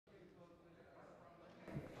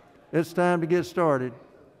It's time to get started.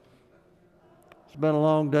 It's been a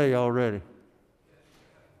long day already.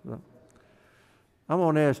 So, I'm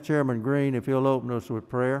going to ask Chairman Green if he'll open us with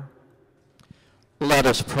prayer. Let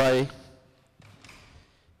us pray.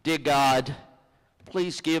 Dear God,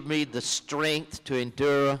 please give me the strength to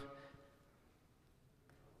endure.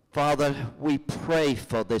 Father, we pray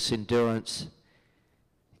for this endurance,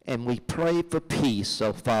 and we pray for peace,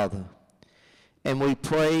 oh Father. And we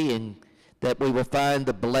pray that we will find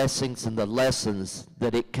the blessings and the lessons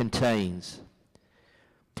that it contains.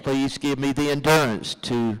 Please give me the endurance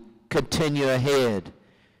to continue ahead,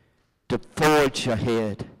 to forge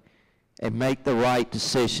ahead, and make the right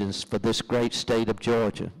decisions for this great state of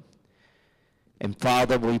Georgia. And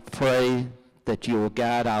Father, we pray that you will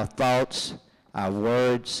guide our thoughts, our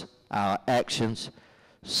words, our actions,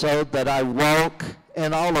 so that I walk,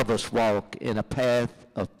 and all of us walk, in a path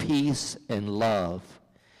of peace and love.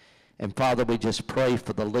 And Father, we just pray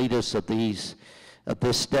for the leaders of this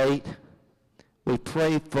state. We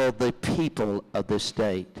pray for the people of this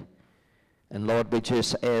state. And Lord, we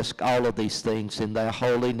just ask all of these things in thy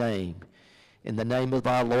holy name. In the name of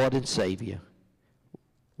our Lord and Savior,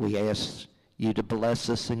 we ask you to bless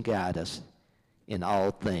us and guide us in all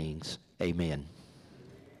things. Amen.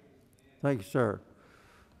 Thank you, sir.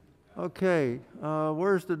 Okay,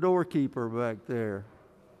 where's the doorkeeper back there?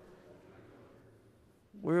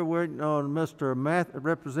 We're waiting on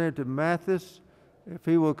Representative Mathis. If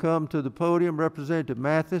he will come to the podium. Representative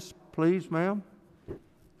Mathis, please, ma'am.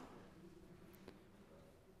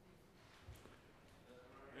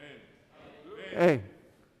 Hey.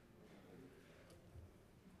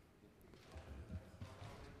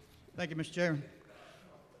 Thank you, Mr. Chairman.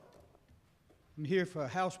 I'm here for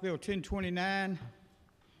House Bill 1029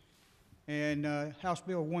 and House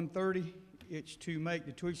Bill 130. It's to make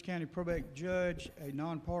the Twiggs County probate judge a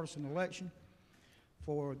nonpartisan election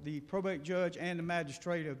for the probate judge and the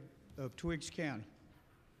magistrate of Twiggs County.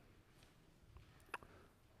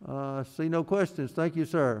 See no questions. Thank you,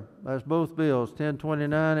 sir. That's both bills,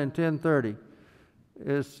 1029 and 1030.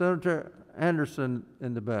 Is Senator Anderson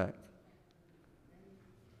in the back?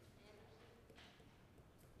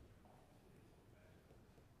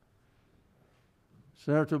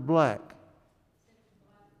 Senator Black.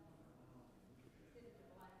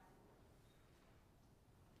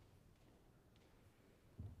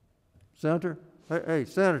 Senator? Hey,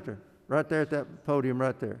 Senator, right there at that podium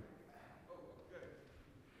right there.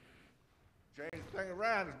 Change the thing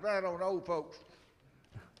around, it's bad on old folks.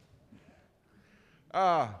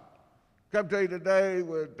 Come to you today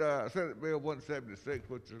with Senate Bill 176,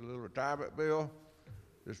 which is a little retirement bill.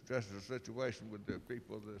 This addresses a situation with the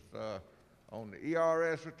people that's on the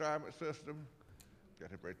ERS retirement system,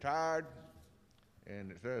 that have retired,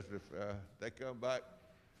 and it says if they come back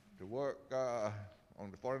to work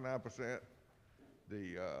on the 49%,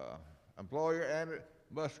 the employer and it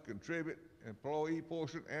must contribute employee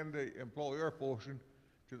portion and the employer portion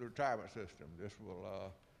to the retirement system. This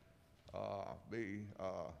will be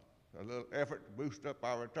a little effort to boost up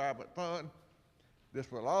our retirement fund.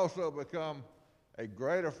 This will also become a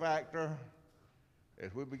greater factor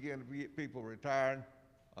as we begin to get people retiring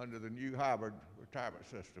under the new hybrid retirement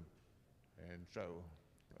system. And so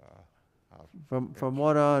from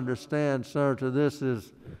what I understand, Senator, this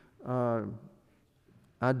is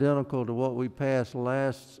identical to what we passed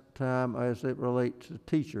last time as it relates to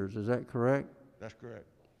teachers. Is that correct? That's correct.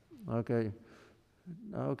 Okay.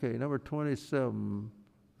 Okay, number 27,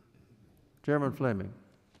 Chairman Fleming.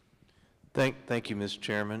 Thank you, Mr.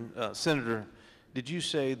 Chairman. Senator, did you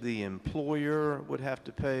say the employer would have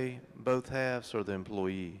to pay both halves or the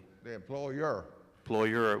employee? The employer.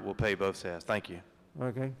 Employer will pay both halves. Thank you.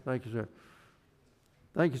 Okay, thank you, sir.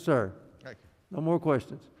 Thank you, sir. Thank you. No more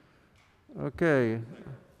questions. Okay,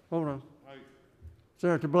 hold on.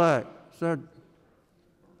 Senator Black.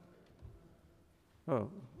 Oh,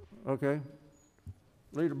 okay.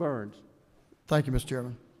 Leader Burns. Thank you, Mr.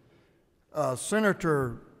 Chairman.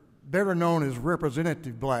 Senator, better known as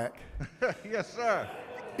Representative Black. Yes, sir.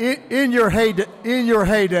 In your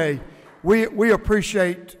heyday, we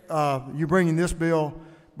appreciate you bringing this bill,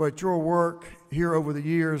 but your work here over the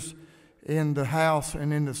years in the House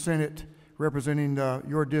and in the Senate, representing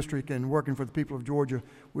your district and working for the people of Georgia,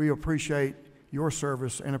 we appreciate your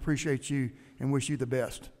service and appreciate you and wish you the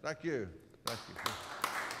best. Thank you. Thank you.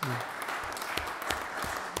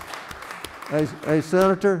 Hey,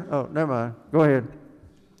 Senator. Oh, never mind. Go ahead.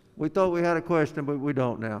 We thought we had a question, but we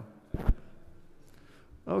don't now.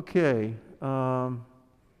 Okay.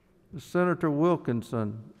 Senator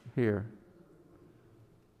Wilkinson here.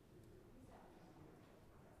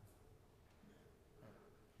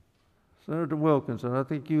 Senator Wilkinson, I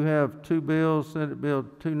think you have two bills, Senate Bill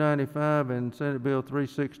 295 and Senate Bill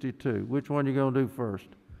 362. Which one you going to do first?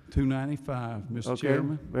 295, Mr. Okay,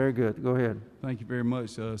 Chairman. very good. Go ahead. Thank you very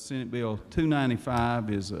much. Senate Bill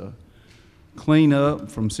 295 is a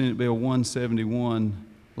cleanup from Senate Bill 171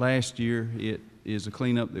 last year. It is a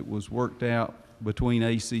cleanup that was worked out between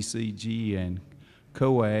ACCG and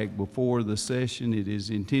COAG before the session. It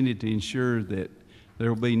is intended to ensure that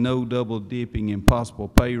there will be no double dipping in possible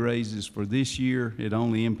pay raises for this year. It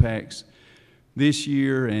only impacts this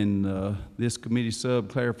year, and this committee sub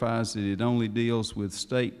clarifies that it only deals with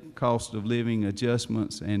state cost of living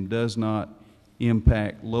adjustments and does not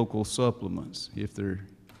impact local supplements. If there,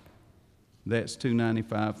 that's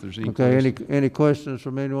 295. If there's any Okay, questions. any questions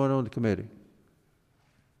from anyone on the committee?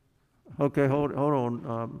 Okay, hold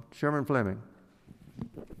on. Chairman Fleming.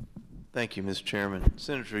 Thank you, Mr. Chairman.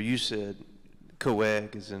 Senator, you said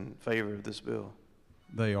COAG is in favor of this bill.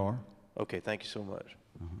 They are. Okay, thank you so much.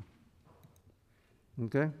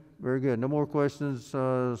 Okay, very good. No more questions.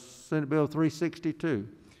 Senate Bill 362.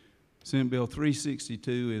 Senate Bill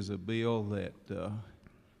 362 is a bill that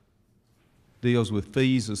deals with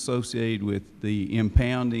fees associated with the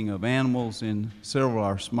impounding of animals in several of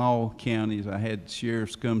our small counties. I had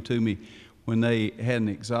sheriffs come to me when they had an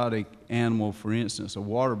exotic animal, for instance, a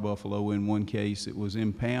water buffalo in one case. It was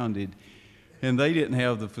impounded, and they didn't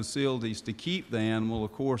have the facilities to keep the animal.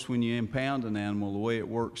 Of course, when you impound an animal, the way it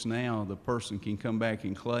works now, the person can come back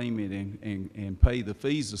and claim it and pay the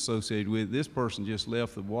fees associated with it. This person just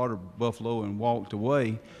left the water buffalo and walked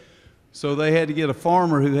away. So they had to get a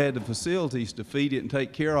farmer who had the facilities to feed it and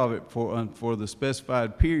take care of it for the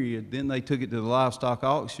specified period. Then they took it to the livestock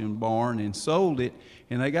auction barn and sold it,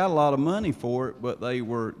 and they got a lot of money for it, but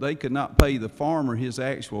they could not pay the farmer his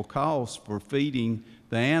actual cost for feeding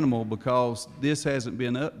the animal because this hasn't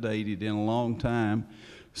been updated in a long time.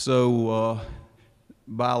 So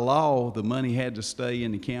by law, the money had to stay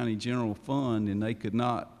in the county general fund, and they could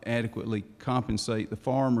not adequately compensate the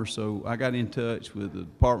farmer. So I got in touch with the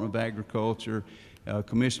Department of Agriculture,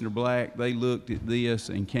 Commissioner Black. They looked at this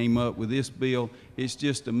and came up with this bill. It's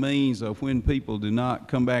just a means of when people do not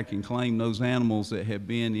come back and claim those animals that have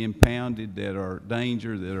been impounded, that are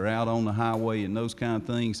danger, that are out on the highway and those kind of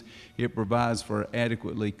things. It provides for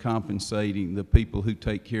adequately compensating the people who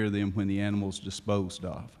take care of them when the animal's disposed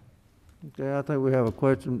of. Okay, I think we have a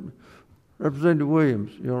question. Representative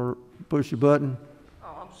Williams, you want to push your button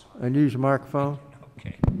and use the microphone?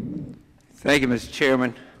 Okay. Thank you, Mr.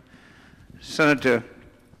 Chairman. Senator,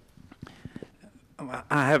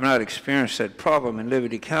 I have not experienced that problem in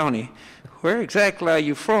Liberty County. Where exactly are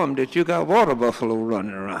you from that you got water buffalo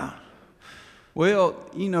running around?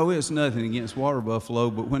 Well, you know, it's nothing against water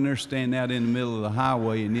buffalo, but when they're standing out in the middle of the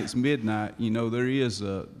highway and it's midnight, you know, there is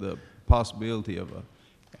the possibility of a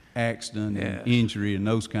accident and injury and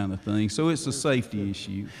those kind of things. So it's a safety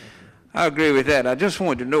issue. I agree with that. I just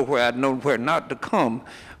wanted to know where I'd know where not to come.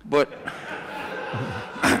 But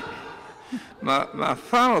my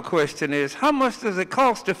final question is, how much does it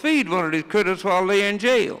cost to feed one of these critters while they're in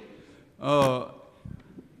jail?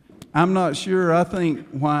 I'm not sure. I think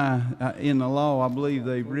why in the law, I believe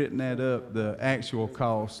they've written that up, the actual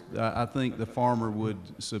cost. I think the farmer would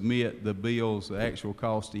submit the bills, the actual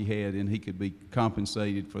cost he had, and he could be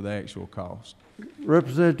compensated for the actual cost.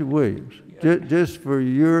 Representative Williams, just for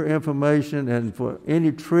your information and for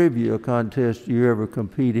any trivia contest you ever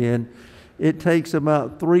compete in, it takes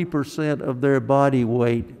about 3% of their body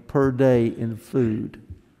weight per day in food.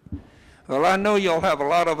 Well, I know y'all have a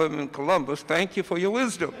lot of them in Columbus. Thank you for your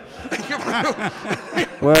wisdom.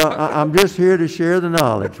 Well, I'm just here to share the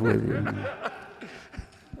knowledge with you.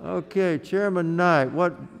 Okay, Chairman Knight,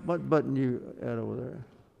 what button you at over there?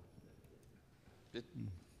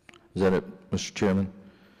 Is that it, Mr. Chairman?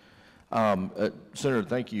 Senator,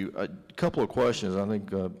 thank you. A couple of questions. I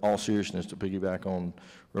think, all seriousness, to piggyback on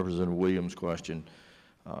Representative Williams' question,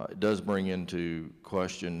 it does bring into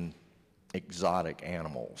question exotic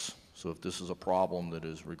animals. So if this is a problem that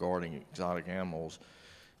is regarding exotic animals,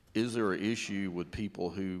 is there an issue with people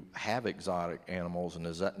who have exotic animals, and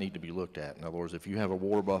does that need to be looked at? In other words, if you have a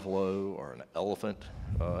water buffalo or an elephant,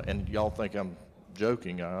 and y'all think I'm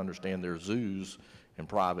joking, I understand there's zoos and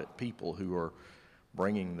private people who are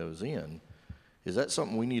bringing those in. Is that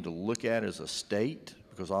something we need to look at as a state?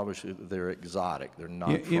 Because obviously they're exotic, they're not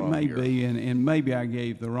from here. It may be, and maybe I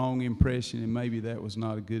gave the wrong impression, and maybe that was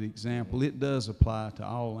not a good example. It does apply to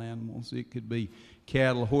all animals. It could be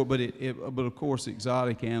cattle, horse, but of course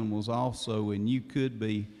exotic animals also, and you could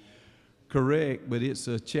be correct, but it's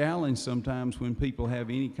a challenge sometimes when people have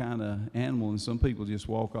any kind of animal, and some people just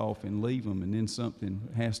walk off and leave them, and then something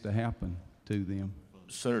has to happen to them.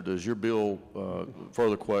 Senator, does your bill,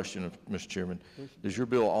 further question, Mr. Chairman, does your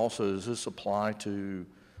bill also, does this apply to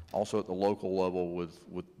also at the local level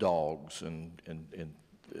with dogs and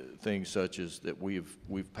things such as that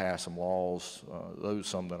we've passed some laws, those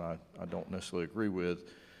some that I don't necessarily agree with,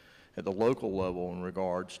 at the local level in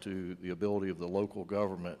regards to the ability of the local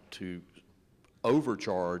government to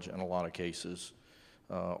overcharge in a lot of cases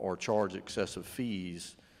or charge excessive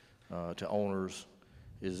fees to owners.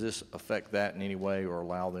 Does this affect that in any way or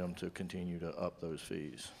allow them to continue to up those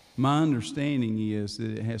fees? My understanding is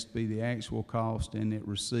that it has to be the actual cost and that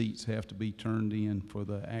receipts have to be turned in for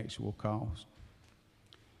the actual cost.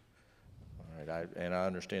 All right, and I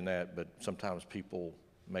understand that, but sometimes people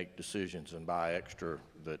make decisions and buy extra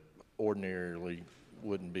that ordinarily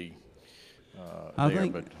wouldn't be I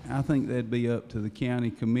think that'd be up to the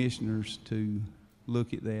county commissioners to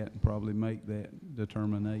look at that and probably make that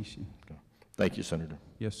determination. Okay. Thank you, Senator.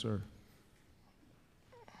 Yes, sir.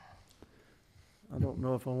 I don't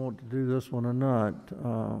know if I want to do this one or not.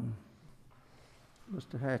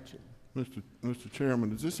 Mr. Hatchett. Mr. Chairman,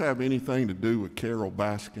 does this have anything to do with Carol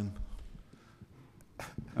Baskin?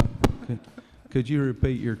 Could you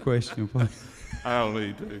repeat your question, please? I don't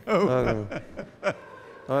need to.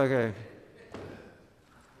 Okay.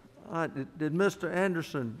 Did Mr.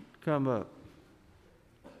 Anderson come up?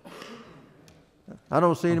 I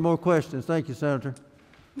don't see any more questions. Thank you, Senator.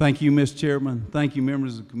 Thank you, Mr. Chairman. Thank you,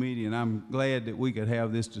 members of the committee, and I'm glad that we could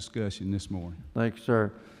have this discussion this morning. Thank you,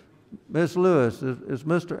 sir. Ms. Lewis, is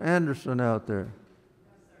Mr. Anderson out there?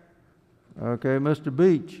 Yes, sir. Okay, Mr.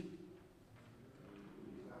 Beach?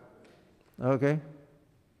 Okay.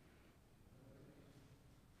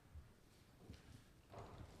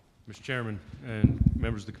 Mr. Chairman and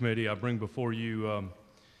members of the committee, I bring before you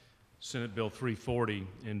Senate Bill 340,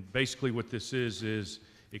 and basically what this is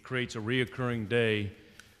it creates a reoccurring day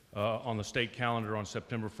on the state calendar on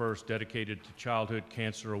September 1st dedicated to Childhood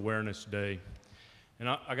Cancer Awareness Day. And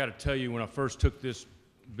I got to tell you, when I first took this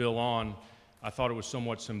bill on, I thought it was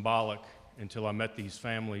somewhat symbolic until I met these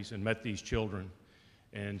families and met these children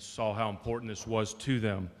and saw how important this was to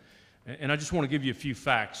them. And I just want to give you a few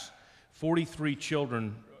facts. 43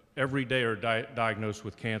 children every day are diagnosed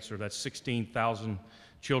with cancer. That's 16,000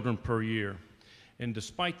 children per year. And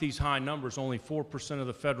despite these high numbers, only 4% of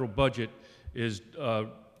the federal budget is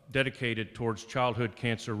dedicated towards childhood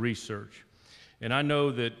cancer research. And I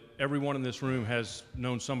know that everyone in this room has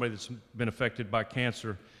known somebody that's been affected by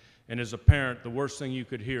cancer. And as a parent, the worst thing you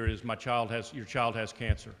could hear is your child has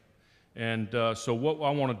cancer. And so what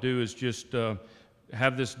I want to do is just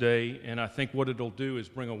have this day, and I think what it'll do is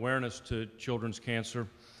bring awareness to children's cancer,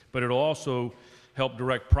 but it'll also help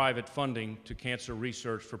direct private funding to cancer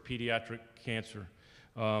research for pediatric cancer.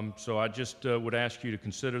 So I just would ask you to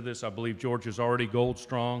consider this. I believe Georgia's already gold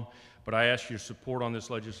strong, but I ask your support on this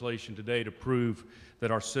legislation today to prove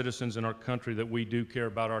that our citizens in our country, that we do care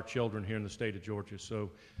about our children here in the state of Georgia. So,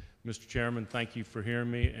 Mr. Chairman, thank you for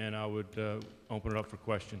hearing me, and I would open it up for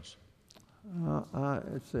questions.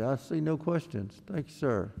 I see no questions. Thank you,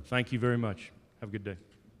 sir. Thank you very much. Have a good day.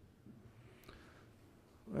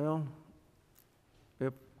 Well,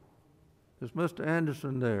 is Mr.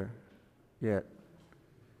 Anderson there yet?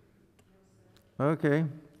 Okay,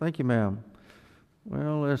 thank you, ma'am.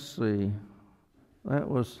 Well, let's see. That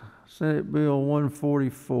was Senate Bill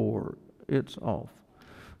 144. It's off.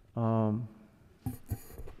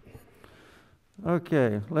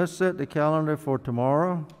 Okay, let's set the calendar for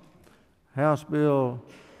tomorrow. House Bill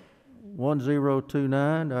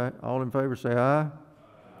 1029. All in favor say aye.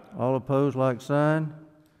 All opposed, like sign.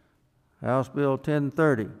 House Bill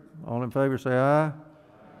 1030. All in favor say aye.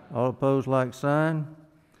 All opposed, like sign.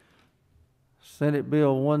 Senate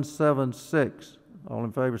Bill 176. All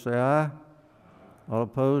in favor say aye. All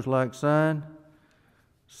opposed, like sign.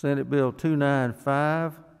 Senate Bill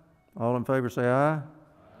 295. All in favor say aye.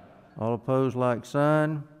 All opposed, like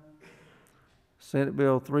sign. Senate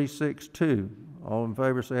Bill 362. All in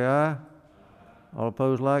favor say aye. All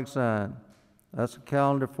opposed, like sign. That's the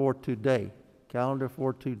calendar for today. Calendar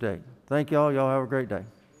for today. Thank y'all. Y'all have a great day.